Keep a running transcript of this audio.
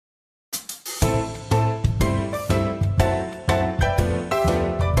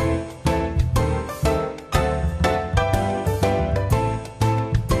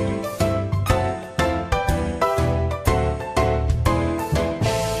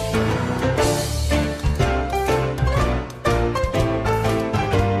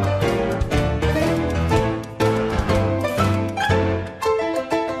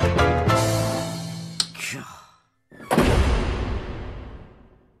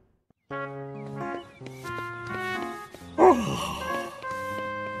Oh,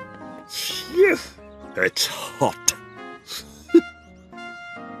 phew, it's hot.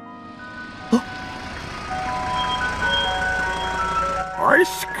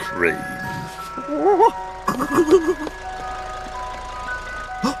 Ice cream.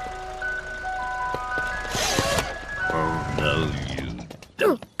 Oh, no, you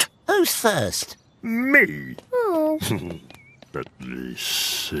don't. Who's first? Me. Oh. Let me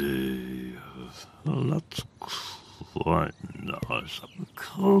see. Oh, that's quite nice. I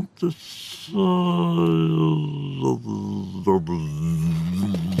can't decide.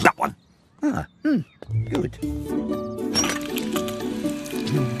 That one. Ah, good.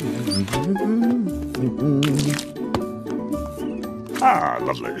 Ah,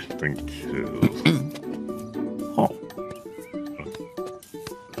 lovely. Thank you. Oh.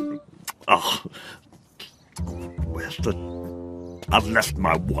 Oh. Where's the... I've left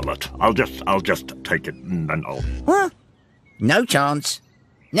my wallet. I'll just take it and then I'll... Huh? No chance.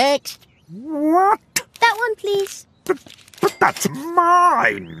 Next. What? That one, please. But that's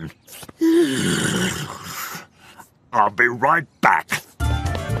mine. I'll be right back.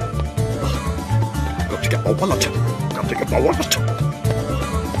 Got to get my wallet. Got to get my wallet.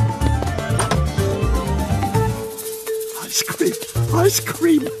 Ice cream. Ice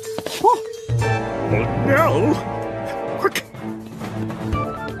cream. Oh, oh no. Quick.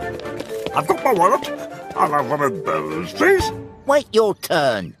 I've got my wallet. I'll have one of those, please. Wait your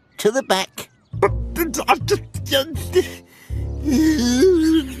turn. To the back. But I just...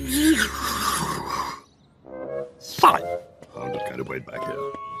 Fine. I'm just going to wait back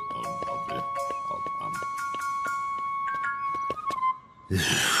here.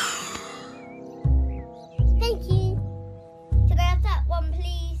 Thank you. Can I have that one,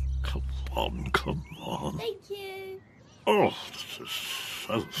 please? Come on. Thank you. Oh, this is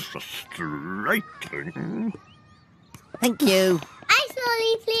so frustrating. Thank you. Ice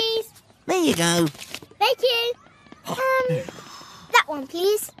lolly, please. There you go. Thank you. That one,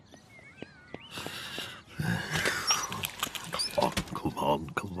 please. Come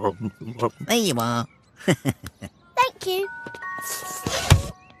on. There you are. Thank you.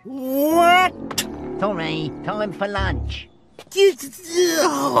 What? Sorry, time for lunch.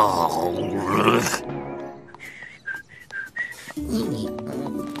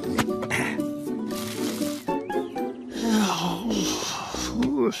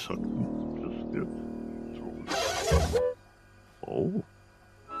 Oh.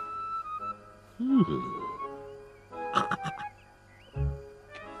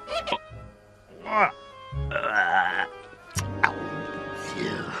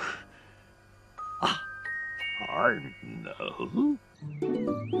 I know.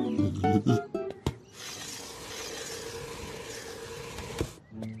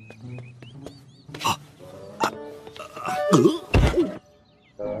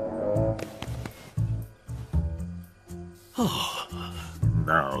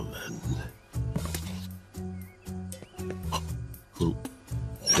 Now then.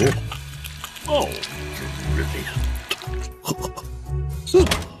 Oh, brilliant.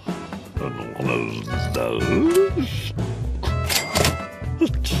 And one of those.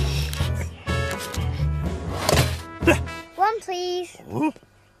 One, please.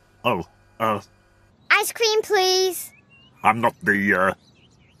 Oh, Ice cream, please. I'm not the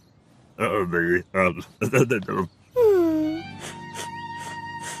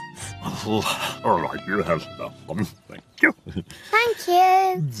all right, you have that one. Thank you. Thank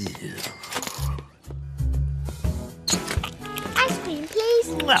you. Ice cream, please.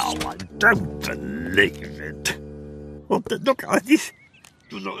 No, I don't believe it. Oh, look at this.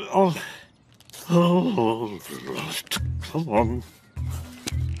 Oh, come on.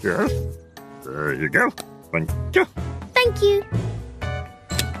 Yes, there you go. Thank you. Thank you.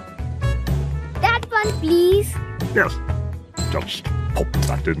 That one, please. Yes, just pop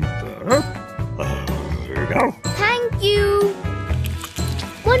that in there. There you go. Thank you.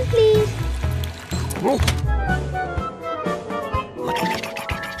 One, please. Oh.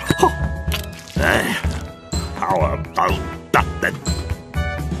 There. How about that then?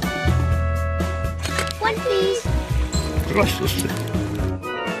 One, please. Gracious.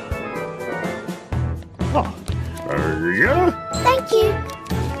 Oh, there you go. Thank you.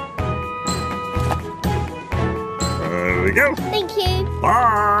 There we go. Thank you.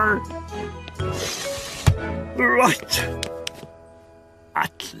 Bye. Right.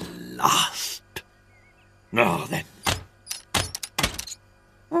 At last. Now then.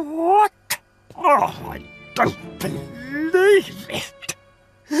 What? Oh, I don't believe it.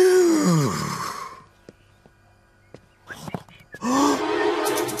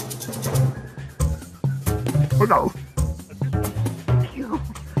 Oh no.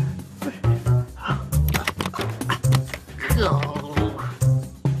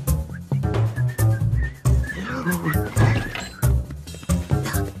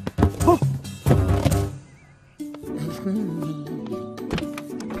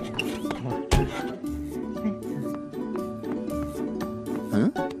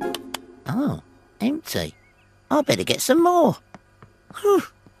 I better get some more. Whew.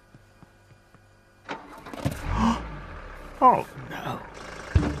 Oh, no.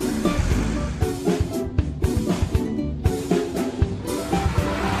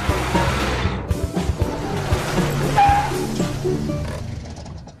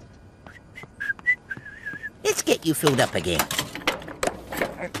 Let's get you filled up again.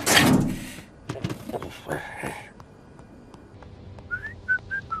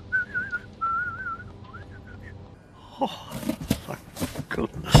 Oh, thank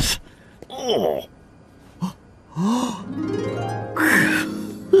goodness. Oh.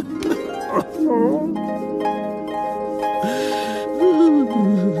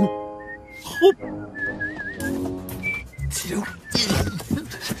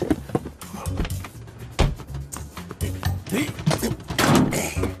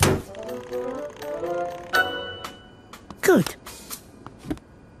 Good.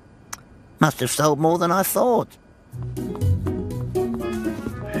 Must have sold more than I thought.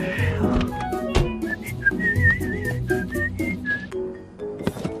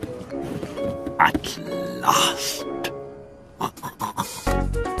 At last.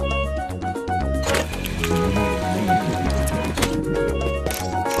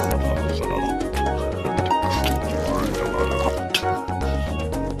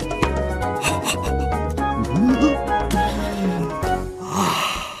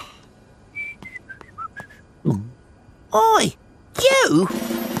 Oi! You!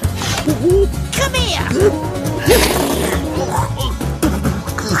 Come here!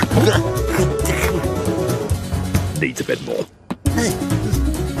 Needs a bit more.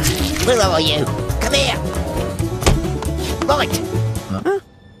 Where are you? Come here! Right! Huh?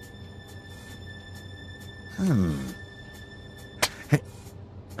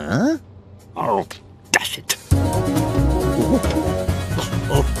 Huh? Oh, dash it.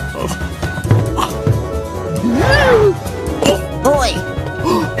 Oi!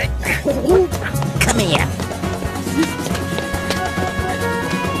 Come here!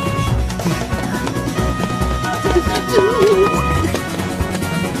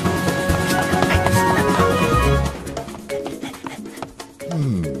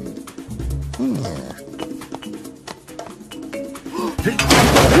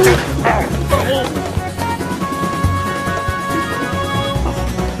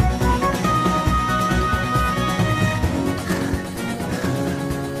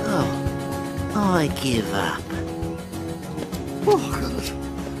 I give up. Oh, goodness.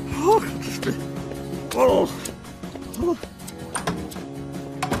 Oh, goodness. Oh.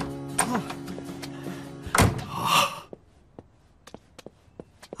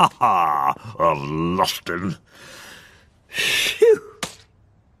 Ha ha! I've lost him. Phew.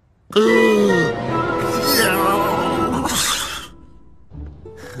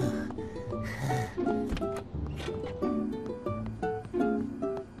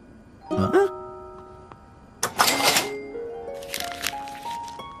 Huh?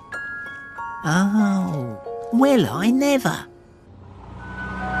 Oh, well, I never.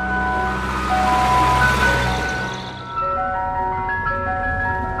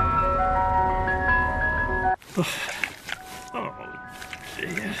 Oh,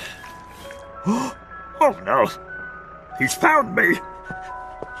 dear. Oh, no. He's found me.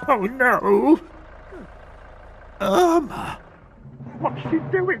 Oh, no. Irma. What's she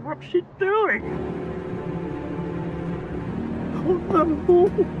doing? What's she doing? Oh, no.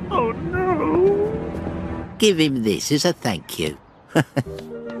 Oh, no. Give him this as a thank you.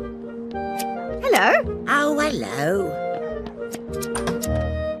 Hello. Oh, hello.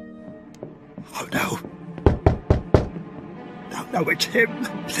 Oh, no. No, no, it's him.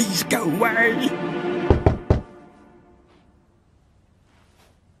 Please go away.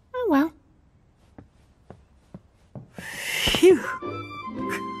 Oh, well. Phew.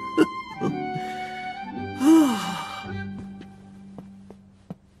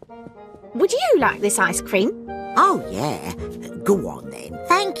 Would you like this ice cream? Oh, yeah. Go on, then.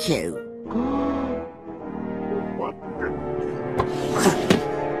 Thank you. What?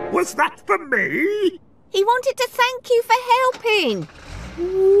 Was that for me? He wanted to thank you for helping.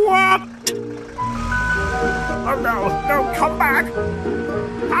 What? Oh, no, no, come back.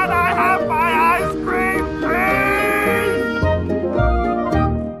 Can I have my ice cream, please?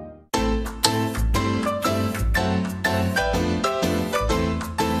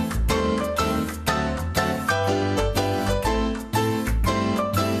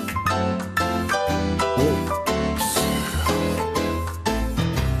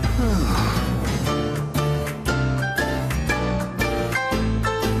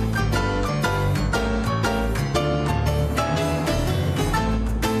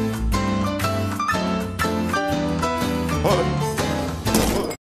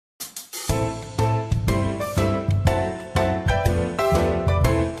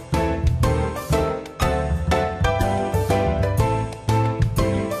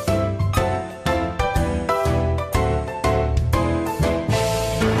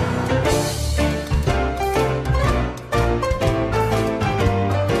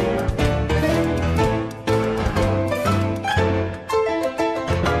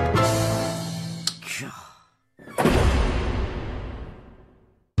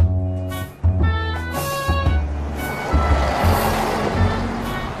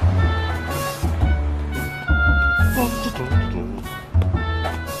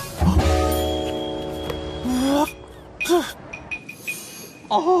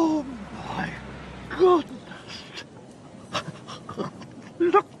 Oh, my goodness.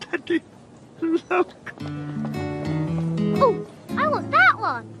 Look, Teddy. Look. Oh, I want that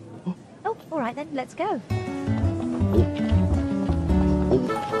one. Oh, all right then, let's go.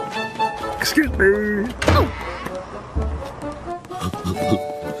 Excuse me.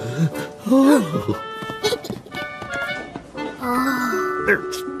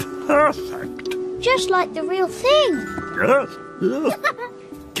 It's perfect. Just like the real thing. Yes, yes.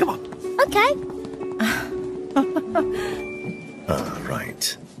 Come on. Okay.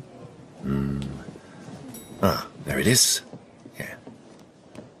 Right. There it is. Yeah.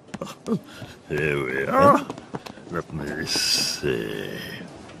 Here we are. Let me see.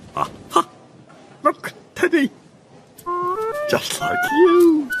 Aha! Look, Teddy. Just like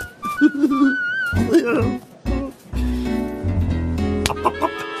you.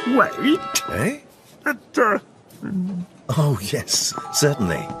 Up. Wait. Eh? Oh, yes,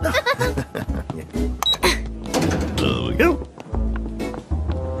 certainly. there we go.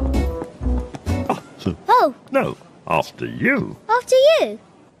 Oh, No, after you. after you.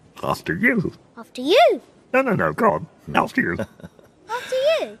 After you. After you. No, go on. After you. After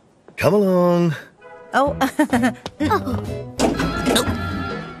you. Come along. Oh,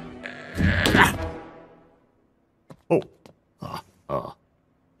 Oh.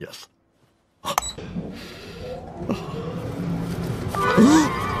 Yes.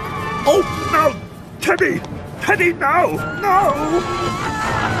 Oh, no! Teddy! Teddy, no! No!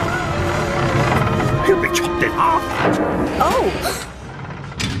 He'll be chopped in half. oh,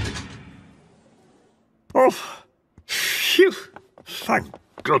 Oh, phew. Thank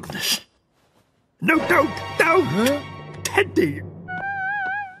goodness. No, don't! Teddy!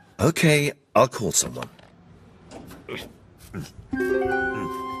 Okay, I'll call someone.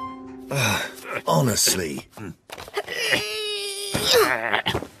 Honestly.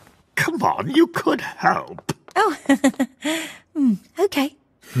 Come on, you could help. oh. Okay.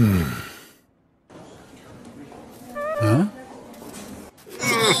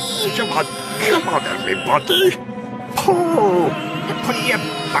 Come on, everybody. Pull. Put your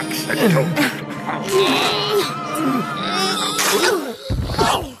backs into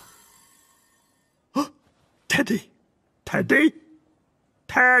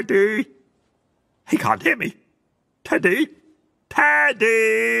Teddy? He can't hear me. Teddy!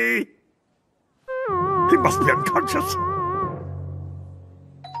 He must be unconscious.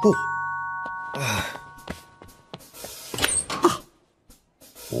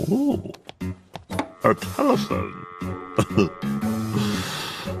 Oh, a telephone.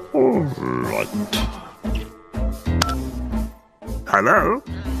 All right. Hello?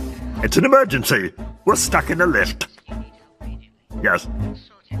 It's an emergency. We're stuck in a lift. Yes.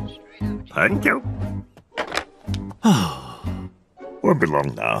 Thank you. Won't be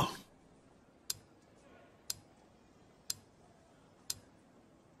long now.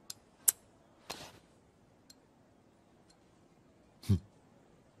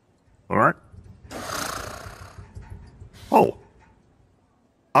 All right. Oh.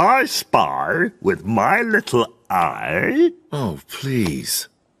 I spy with my little eye. Oh, please.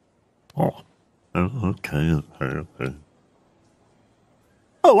 Oh. Okay.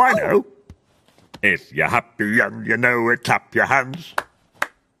 Oh, I know. If you're happy and you know it, clap your hands.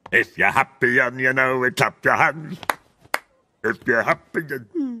 If you're happy and you know it, clap your hands. If you're happy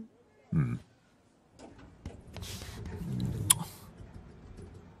and...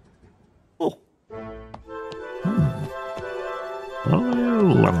 Oh. I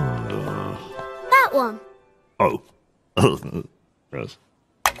wonder... That one. Oh. Yes.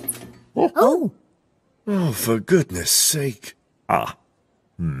 Oh, Oh, for goodness sake.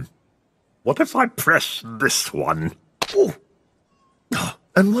 What if I press this one? Oh.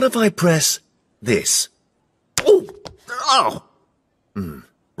 And what if I press this? Oh!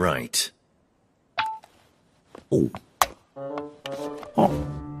 Right. Oh.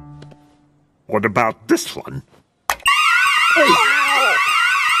 What about this one? Turn it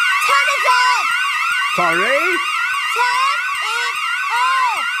off! Sorry? Turn it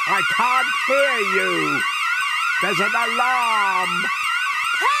off! I can't hear you. There's an alarm.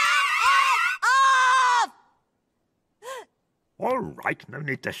 Turn it off! All right, no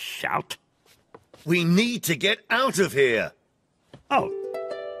need to shout. We need to get out of here. Oh,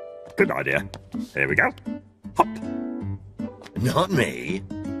 good idea. Here we go. Hop. Not me.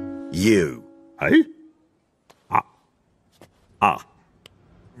 You. Hey?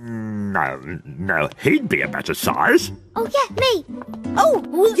 No, he'd be a better size. Oh, yeah, me.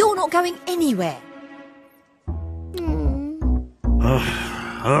 oh, you're not going anywhere.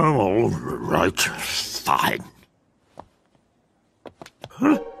 Oh, all right, fine.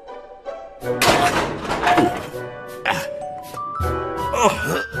 I'm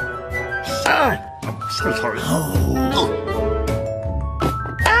so sorry.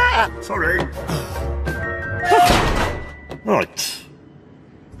 Sorry. Right.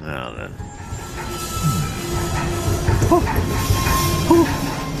 Now then.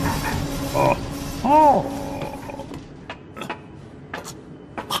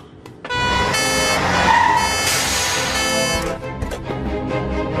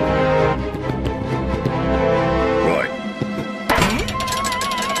 Right.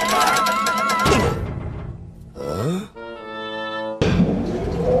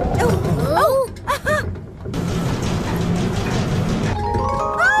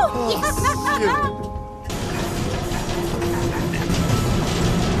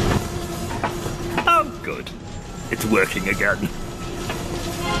 Oh, good. It's working again.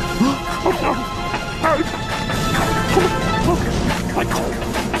 Oh, no. I can't.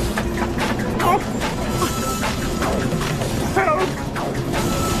 Help.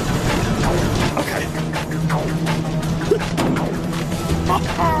 Okay. Oh,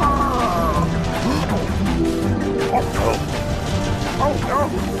 no. Oh, no.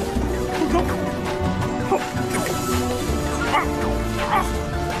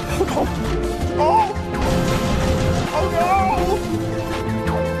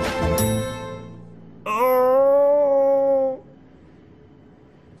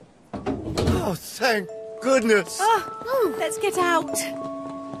 Oh, thank goodness. Oh, let's get out.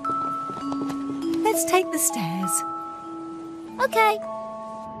 Let's take the stairs. Okay.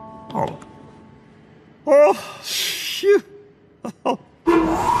 Oh. Oh, phew. Oh.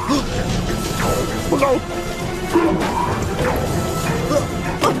 Oh, no.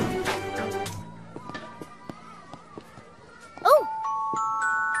 Oh.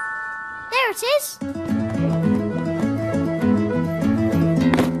 There it is.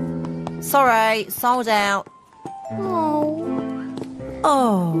 Sorry, sold out. Oh.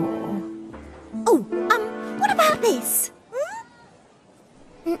 Oh. Oh, what about this?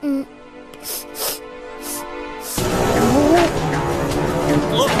 Mm-mm.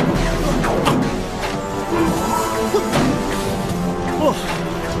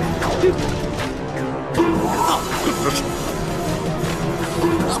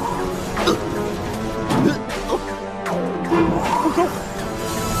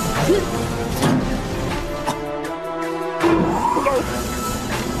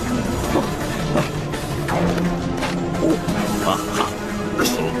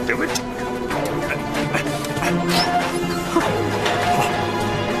 This'll do it.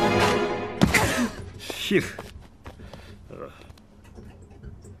 Phew.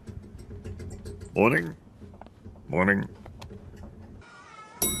 Morning. Morning.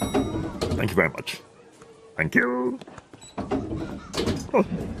 Thank you very much. Thank you. Oh,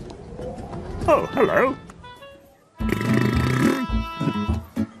 oh hello.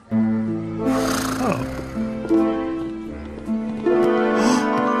 Oh.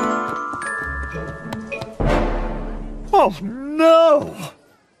 Oh no!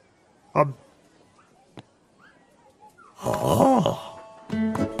 Oh.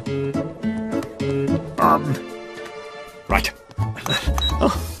 Right.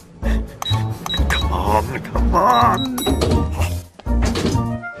 Oh. Come on, come on.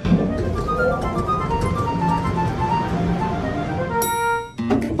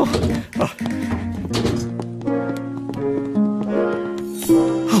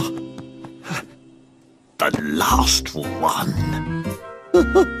 The last one.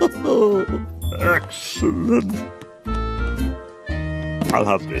 Excellent. I'll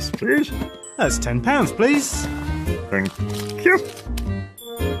have this, please. That's £10, please. Thank you.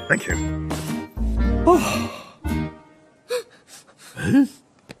 Thank you. Oh.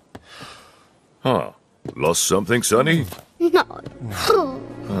 Huh. Lost something, Sonny? No.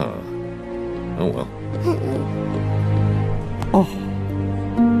 Oh, well. Oh.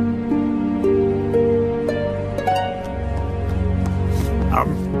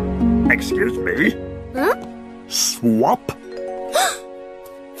 Excuse me? Huh? Swap?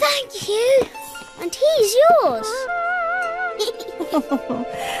 Thank you. And he's yours.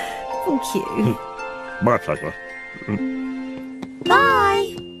 Thank you. My pleasure.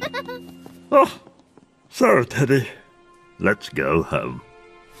 Bye. Oh, so, Teddy, let's go home.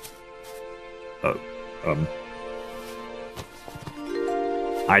 Oh,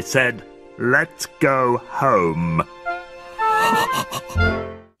 I said, let's go home.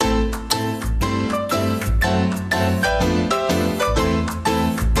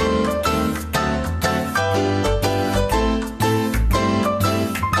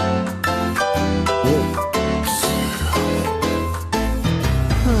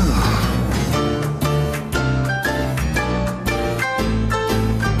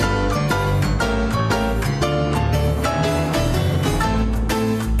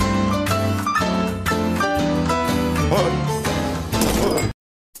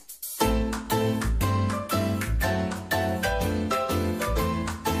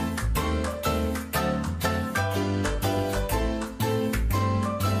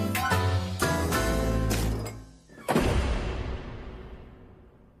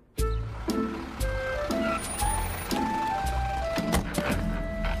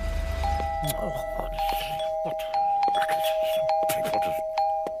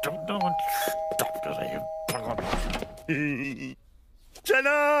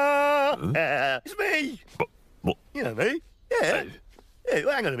 Ta-da! It's me. What? You know me. Yeah. Yeah,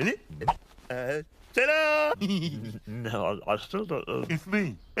 well, hang on a minute. Ta-da! No, I still don't know. It's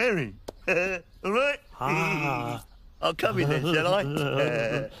me, Harry. All right? Ah. I'll come in then, shall I?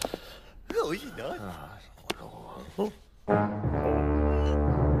 Oh, is it nice?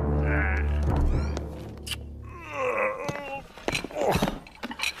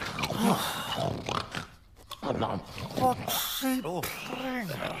 What's it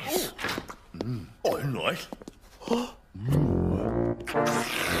Oh, nice.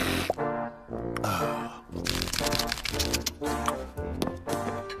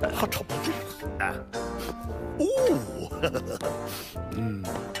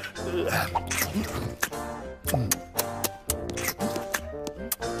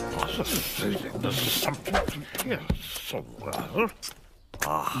 There's something here somewhere.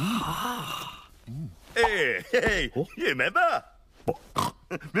 Hey, you remember?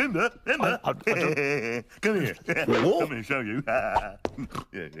 Remember? I don't- Come here. Let me show you. Yeah,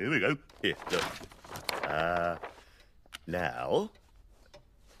 here we go. Here, look. Now,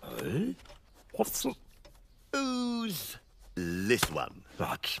 What's the... who's this one?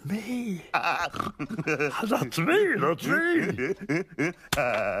 That's me. That's me. That's me.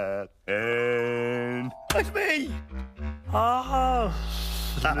 And that's me. Ah,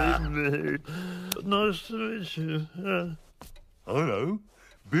 me. Nice to meet you. Hello,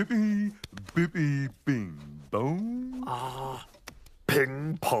 Bippy Bing Bong.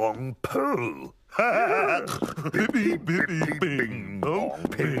 Ping pong poo. Bippy Bing Bong,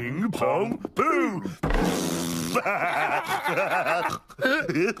 Ping Pong Poo.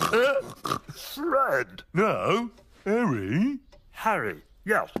 Fred. No, Harry. Harry.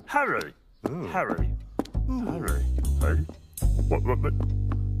 Yes, Harry. Harry. Harry. Hey. What?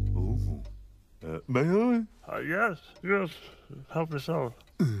 Oh, may I? Yes. Help yourself.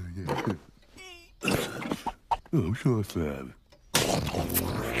 Oh, sure, Fab.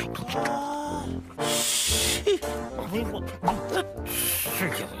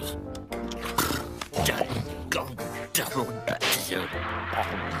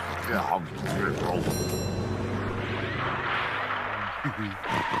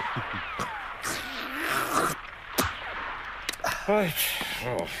 Right.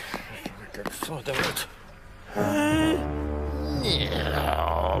 Oh, get sort of it.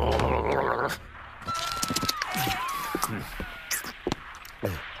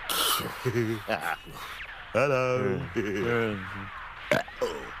 Hello.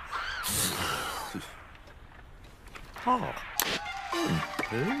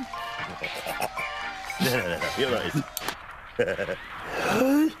 No, you're right.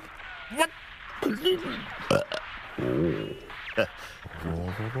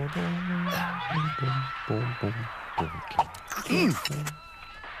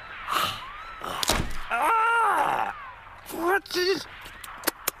 What is...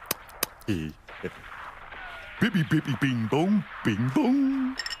 Bippy Bing Bong, Bing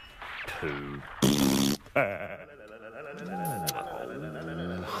Bong. Poo.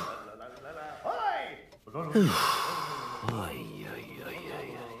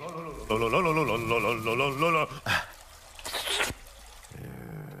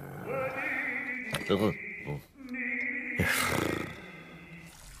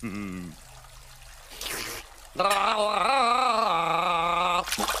 La.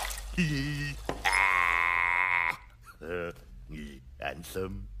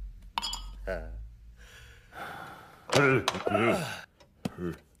 Handsome.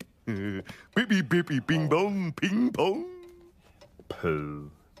 Bippy Bing Bong, Ping Pong.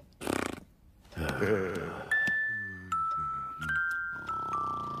 Poo.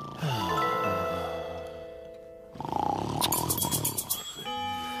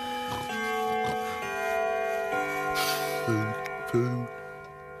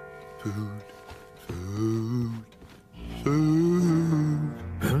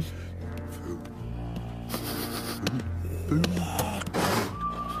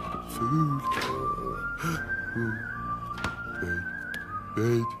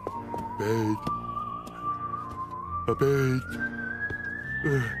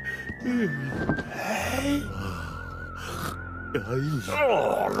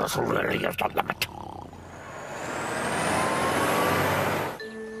 Oh, little lily of the limit.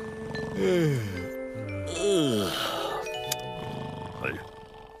 Hey.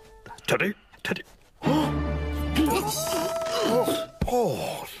 Teddy.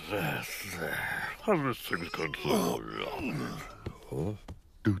 Oh, there. How is things going so wrong?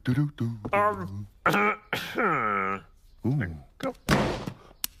 Do. Go.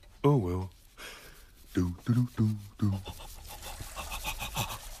 Oh well. Do.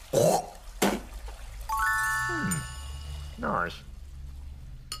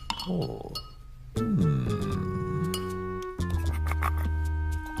 Hello.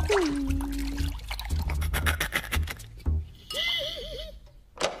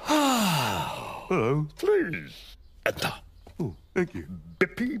 Please. Enter. Oh, thank you.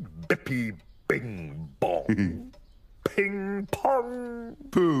 Bippy, bippy, bing, bong. Ping, pong.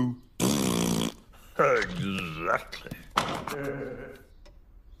 Pooh. Exactly.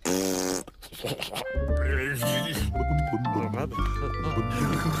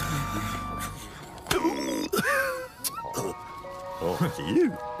 Oh, it's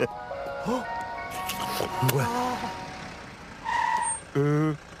you.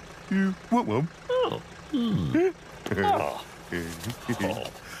 You want one? Oh.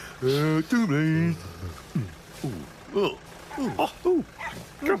 Two, please. Oh.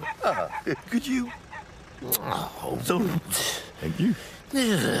 Could you? So, thank you.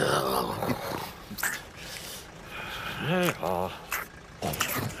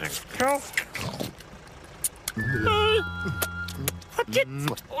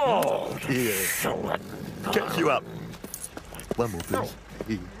 Oh, Yeah. Catch you up. One more,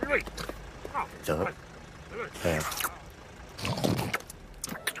 please. wait. So,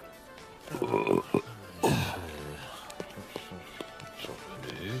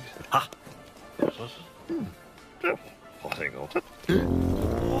 Hang on.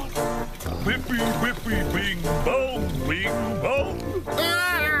 Whippy, whippy, bing, bong, bing,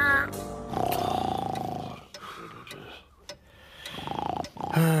 bong.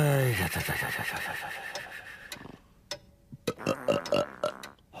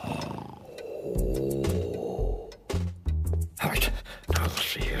 Right, now let's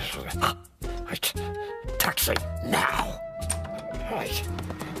see here. Right, taxi, now. Right.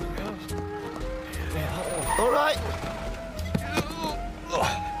 All right.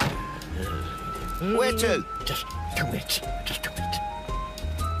 Where to? Just 2 minutes, just 2 minutes.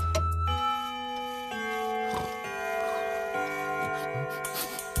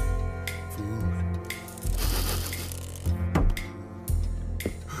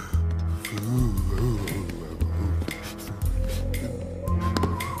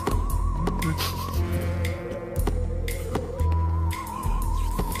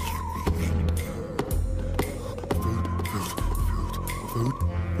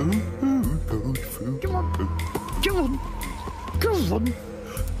 Go on.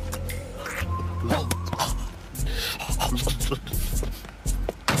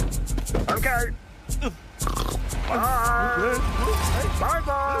 Okay. Bye.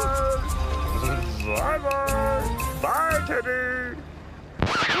 Bye-bye. Bye-bye. Bye, Teddy.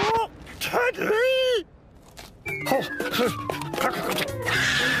 Oh, Teddy!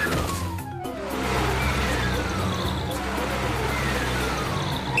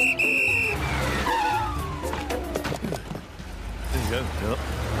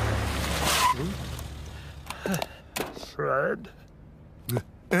 Fred?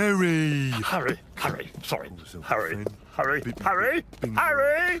 Harry. Hurry. Sorry. so Hurry. friend. Hurry. Bing, Hurry. bing,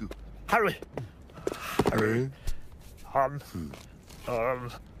 Hurry. bing. Hurry. Hurry. Harry.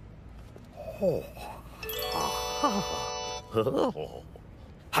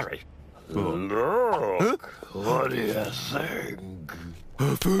 Hurry. Look. What do you think?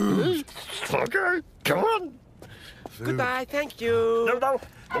 Food. Okay, come on. Goodbye, thank you. No.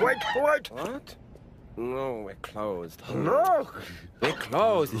 Wait. What? No, we're closed. Look. We're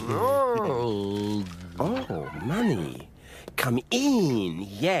closed. Oh. Oh, money. Come in,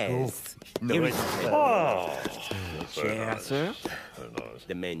 yes. Here is Oh. chair, sir.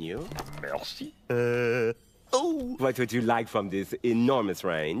 The menu. Merci. Oh, What would you like from this enormous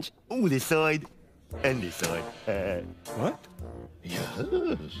range? this side and this side. What? Yes,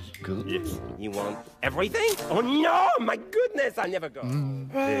 good. Yes. You want everything? Oh no, my goodness, I never go.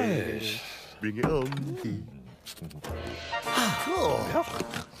 Yes. Bring it on.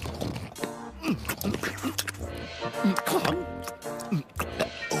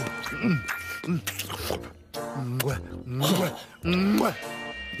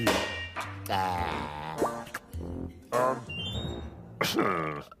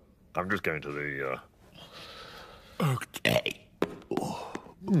 I'm just going to the, Okay.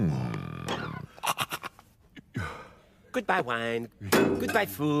 Goodbye, wine. Goodbye,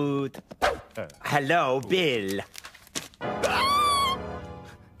 food. Hello, Bill.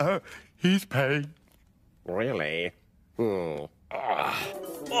 He's paying. Really? Hmm.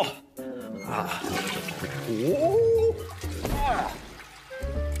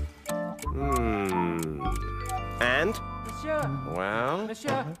 And? Monsieur, Well,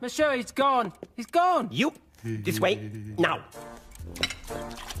 monsieur, he's gone. He's gone. you. This way. Now.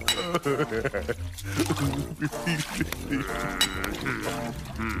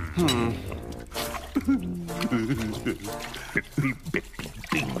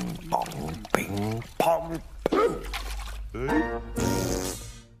 Bing bong, bing pong, poo.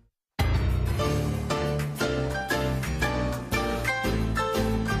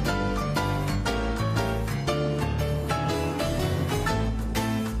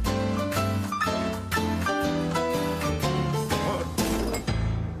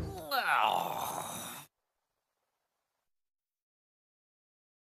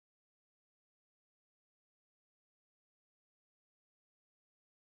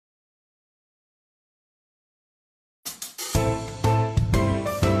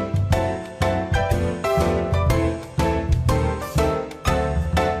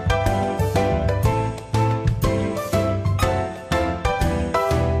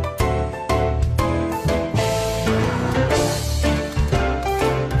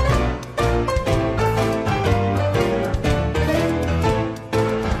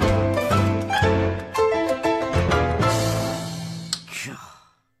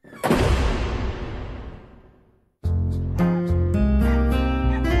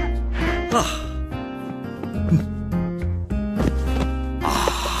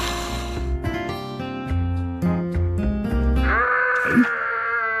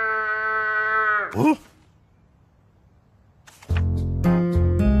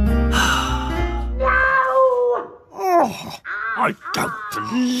 I don't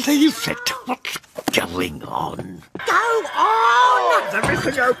believe it. What's going on? Go on!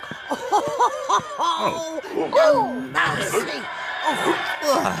 Everything out. Oh, mercy!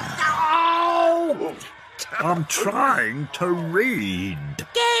 Oh, I'm trying to read.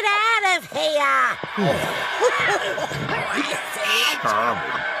 get out of here!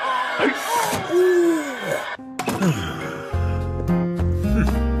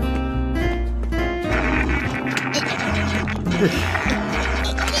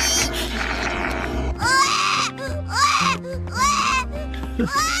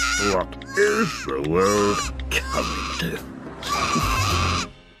 What is the world coming to?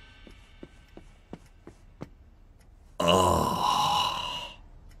 Ah,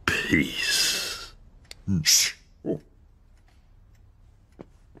 peace. Oh.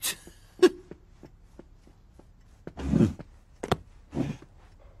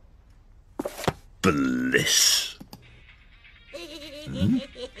 Bliss.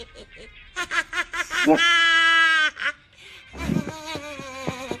 What?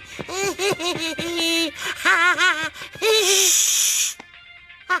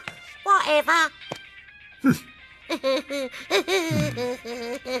 Whatever.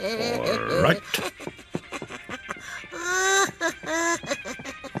 All right.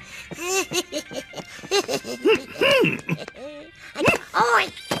 Oi!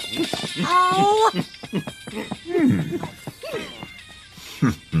 Oh!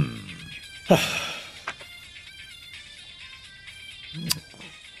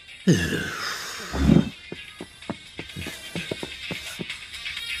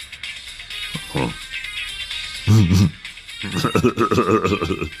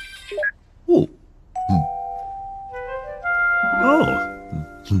 Oh. Oh.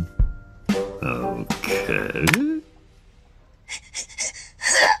 Okay.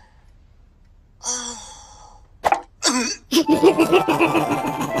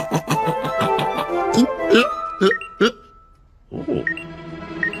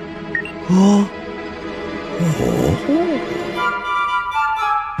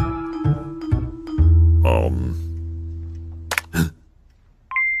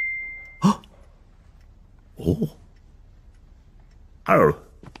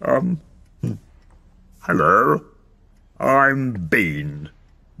 Hello. I'm Bean.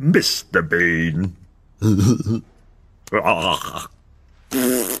 Mr. Bean. Oh,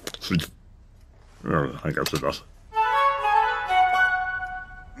 I guess it does.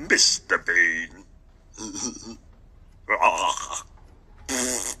 Mr. Bean.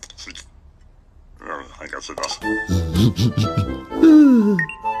 I guess it does.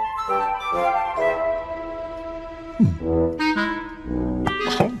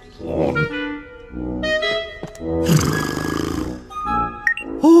 Come on.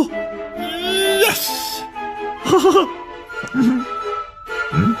 Oh, yes!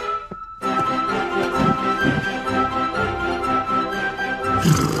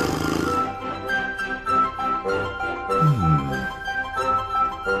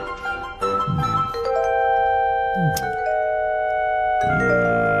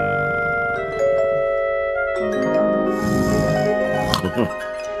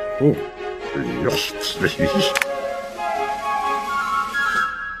 Oh, yes, please.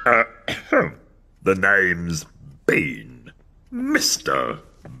 The name's Bean. Mr.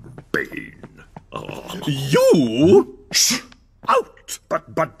 Bean. Oh. You? Shh! Out!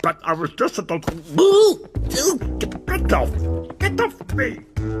 But I was just about to... Get off! Get off me!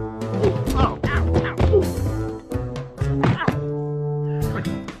 Oh, ow, ow.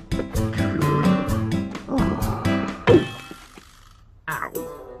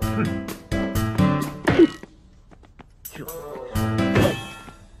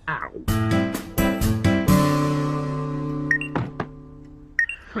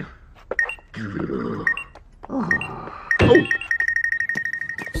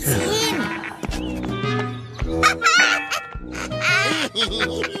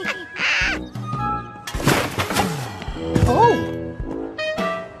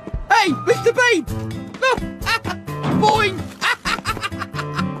 Hey, Mr. Bean! Look! Boing!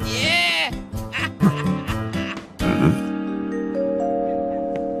 Yeah!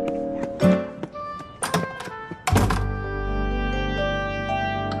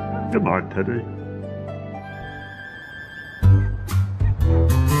 Good night, Teddy.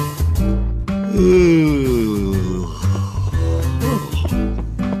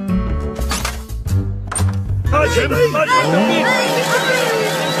 Hi, Jimmy!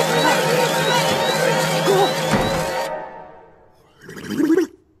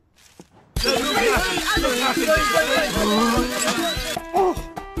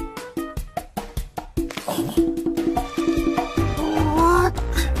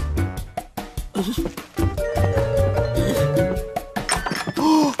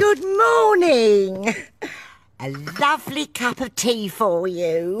 Good morning. A lovely cup of tea for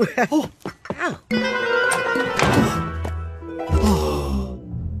you. Oh.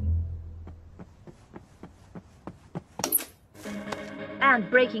 And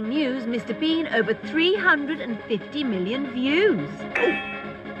breaking news, Mr. Bean, over 350 million views.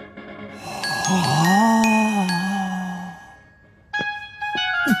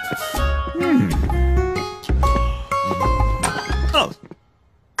 Oh,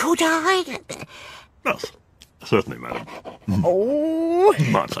 Could I? yes. Certainly, madam. Oh.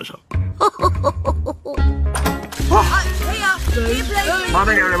 My pleasure.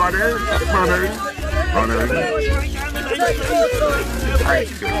 Morning, everybody. Morning. Thank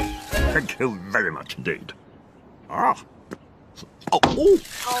you. Thank you very much indeed. Ah. Oh.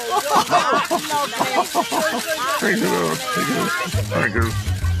 Thank you. Thank you.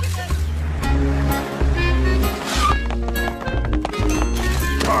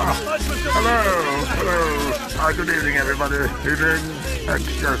 Hello. Hi, good evening, everybody. Evening.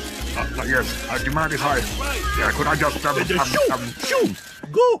 Yes. Do you mind if I... Yeah, could I just... Shoo!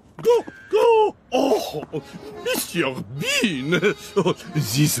 Go! Oh, Mr. Bean! Oh,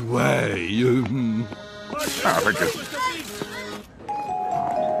 this way. Thank you.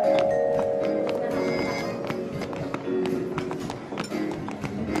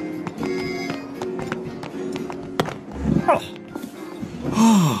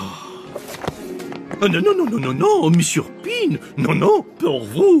 No, Monsieur Bean. No, pour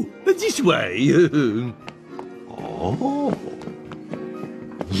vous. This way. Oh.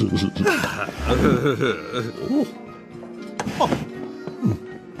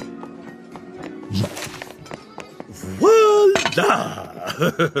 Voilà.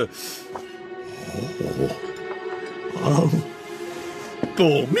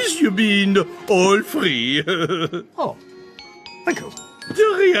 Pour Monsieur Bean, all free. Oh. Thank you. De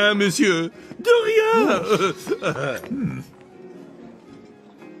rien, monsieur. De rien.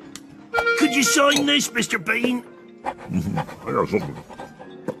 Could you sign this, Mr. Bean?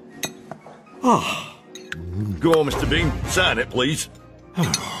 Go on, Mr. Bean. Sign it, please.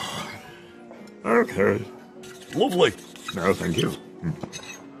 Okay. Lovely. No, thank you.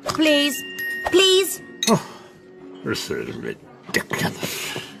 Please. Oh, this is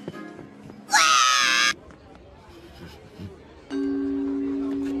ridiculous.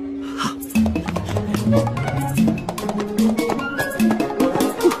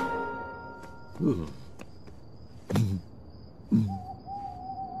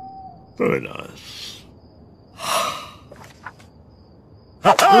 Very nice.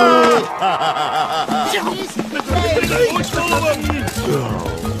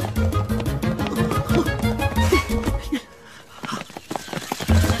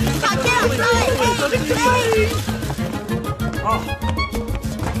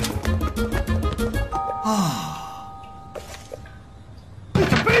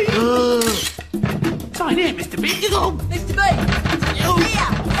 Sign here, Mr. Bean. Oh, Mr. Bean!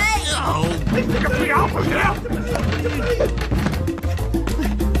 Get me off of here!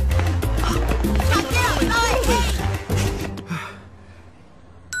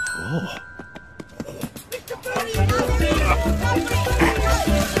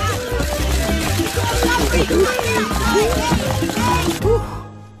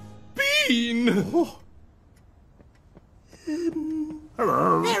 Bean!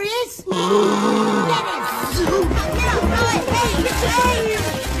 Hello. There he is.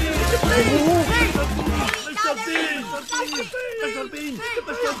 Mr. Bean! Mr. Bean!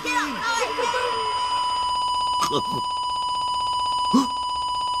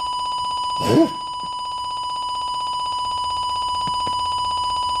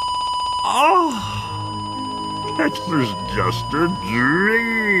 It was just a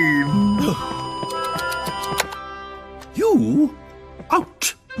dream. You?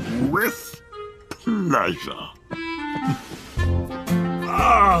 Out! With pleasure.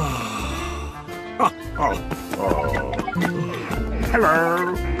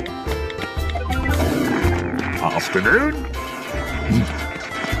 Hello. Afternoon.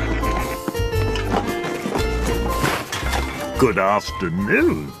 Good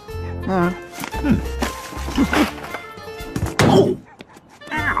afternoon. Oh!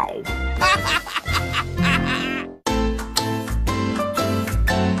 Ow!